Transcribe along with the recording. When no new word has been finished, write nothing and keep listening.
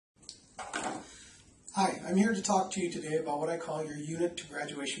Hi, I'm here to talk to you today about what I call your unit to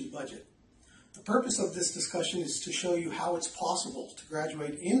graduation budget. The purpose of this discussion is to show you how it's possible to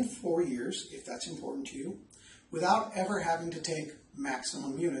graduate in 4 years, if that's important to you, without ever having to take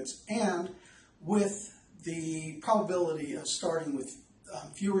maximum units and with the probability of starting with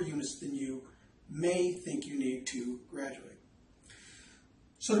fewer units than you may think you need to graduate.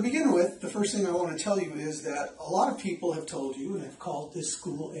 So to begin with, the first thing I want to tell you is that a lot of people have told you and have called this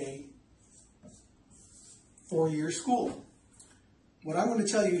school a 4-year school. What I'm going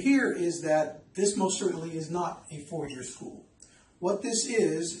to tell you here is that this most certainly is not a 4-year school. What this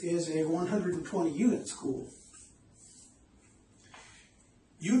is a 120 unit school.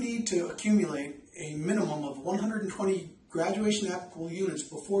 You need to accumulate a minimum of 120 graduation applicable units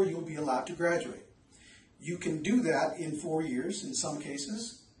before you'll be allowed to graduate. You can do that in 4 years in some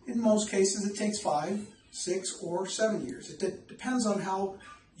cases. In most cases it takes 5, 6, or 7 years. It depends on how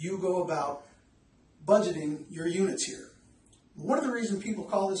you go about budgeting your units here. One of the reasons people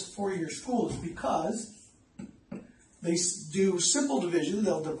call this a 4-year school is because they do simple division.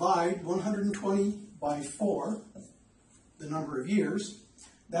 They'll divide 120 by 4, the number of years.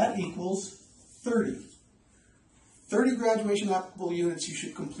 That equals 30. 30 graduation applicable units you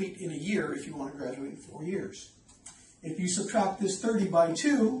should complete in a year if you want to graduate in 4 years. If you subtract this 30 by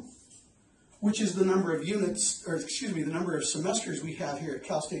 2, which is the number of units, or excuse me, the number of semesters we have here at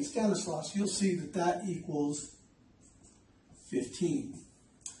Cal State Stanislaus, you'll see that that equals 15.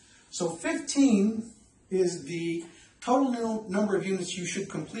 So 15 is the total number of units you should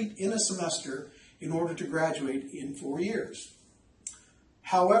complete in a semester in order to graduate in 4 years.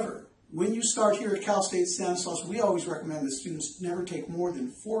 However, when you start here at Cal State Stanislaus, we always recommend that students never take more than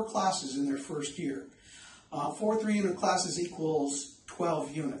 4 classes in their first year. 4 3-unit classes equals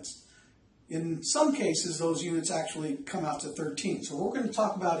 12 units. In some cases, those units actually come out to 13. So what we're going to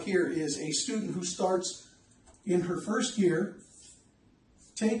talk about here is a student who starts in her first year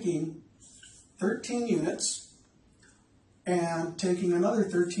taking 13 units and taking another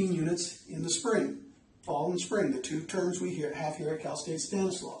 13 units in the spring, fall and spring, the 2 terms we have here at Cal State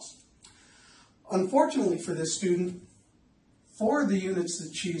Stanislaus. Unfortunately for this student, 4 of the units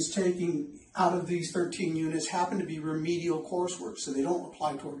that she is taking out of these 13 units happen to be remedial coursework, so they don't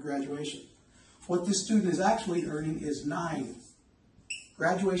apply toward graduation. What this student is actually earning is 9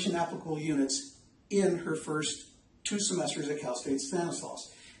 graduation applicable units in her first 2 semesters at Cal State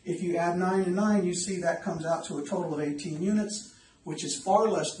Stanislaus. If you add 9 and 9, you see that comes out to a total of 18 units, which is far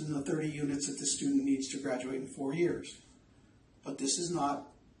less than the 30 units that the student needs to graduate in 4 years. But this is not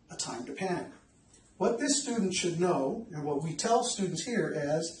a time to panic. What this student should know, and what we tell students here,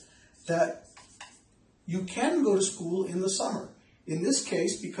 is that you can go to school in the summer. In this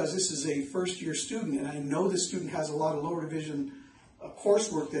case, because this is a first-year student, and I know this student has a lot of lower division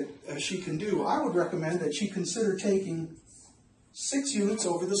coursework that she can do, I would recommend that she consider taking 6 units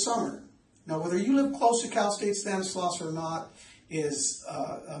over the summer. Now, whether you live close to Cal State Stanislaus or not is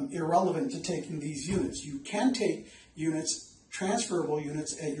irrelevant to taking these units. You can take units, transferable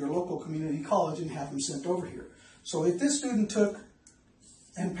units, at your local community college and have them sent over here. So if this student took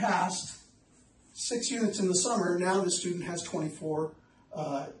and passed 6 units in the summer, now the student has 24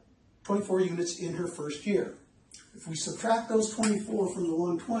 units in her first year. If we subtract those 24 from the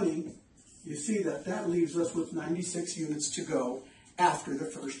 120, you see that that leaves us with 96 units to go after the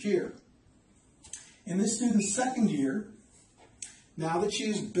first year. In this student's second year, now that she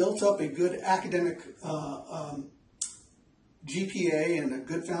has built up a good academic GPA and a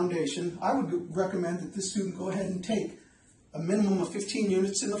good foundation, I would recommend that this student go ahead and take a minimum of 15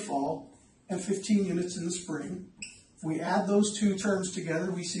 units in the fall and 15 units in the spring. If we add those 2 terms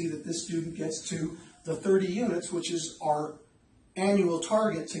together, we see that this student gets to the 30 units, which is our annual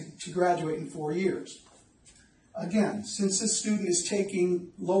target to graduate in 4 years. Again, since this student is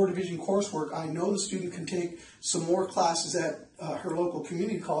taking lower division coursework, I know the student can take some more classes at her local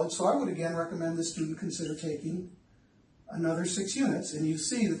community college, so I would again recommend the student consider taking another 6 units, and you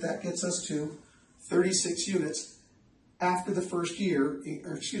see that that gets us to 36 units after the first year,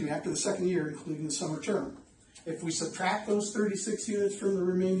 or excuse me, after the second year, including the summer term. If we subtract those 36 units from the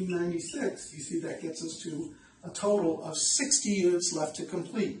remaining 96, you see that gets us to a total of 60 units left to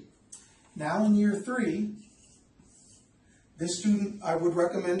complete. Now in year 3, this student, I would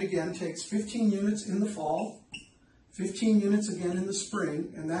recommend again, takes 15 units in the fall, 15 units again in the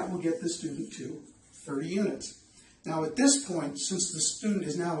spring, and that will get the student to 30 units. Now at this point, since the student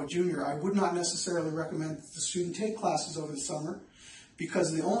is now a junior, I would not necessarily recommend that the student take classes over the summer,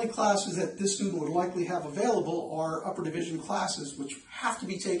 because the only classes that this student would likely have available are upper division classes, which have to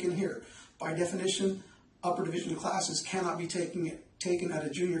be taken here. By definition, upper division classes cannot be taken taken at a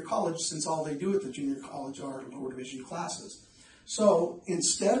junior college, since all they do at the junior college are lower division classes. So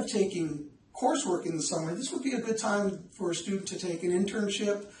instead of taking coursework in the summer, this would be a good time for a student to take an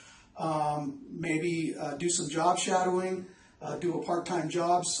internship, maybe do some job shadowing, do a part-time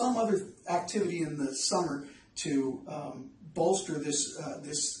job, some other activity in the summer to bolster this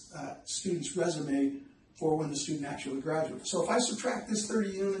student's resume for when the student actually graduates. So if I subtract this 30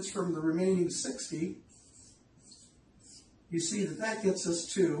 units from the remaining 60, you see that that gets us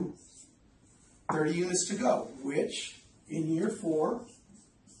to 30 units to go, which in year 4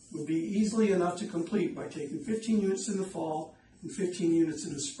 would be easily enough to complete by taking 15 units in the fall and 15 units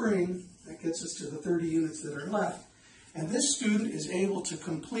in the spring. That gets us to the 30 units that are left. And this student is able to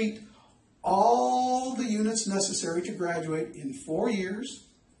complete all the units necessary to graduate in 4 years,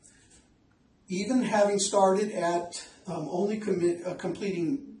 even having started at only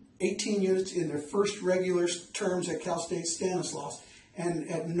completing 18 units in their first regular terms at Cal State Stanislaus. And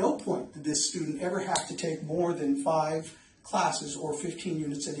at no point did this student ever have to take more than 5 classes or 15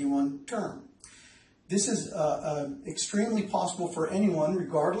 units any one term. This is extremely possible for anyone,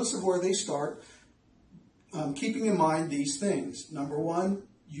 regardless of where they start, keeping in mind these things. Number 1,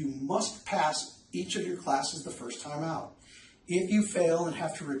 you must pass each of your classes the first time out. If you fail and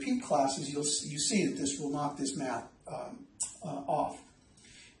have to repeat classes, you see that this will knock this math off.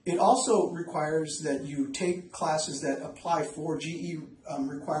 It also requires that you take classes that apply for GE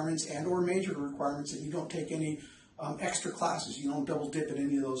requirements and or major requirements, and you don't take any extra classes. You don't double dip in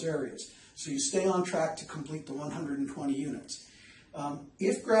any of those areas. So you stay on track to complete the 120 units.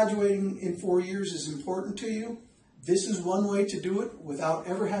 If graduating in 4 years is important to you, this is one way to do it without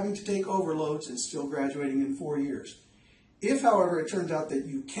ever having to take overloads and still graduating in 4 years. If, however, it turns out that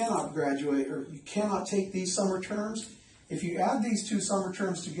you cannot graduate or you cannot take these summer terms, if you add these 2 summer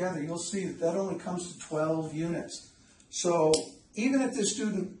terms together, you'll see that that only comes to 12 units. So even if this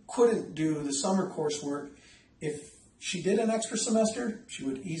student couldn't do the summer coursework, if she did an extra semester, she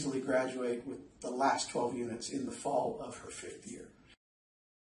would easily graduate with the last 12 units in the fall of her 5th year.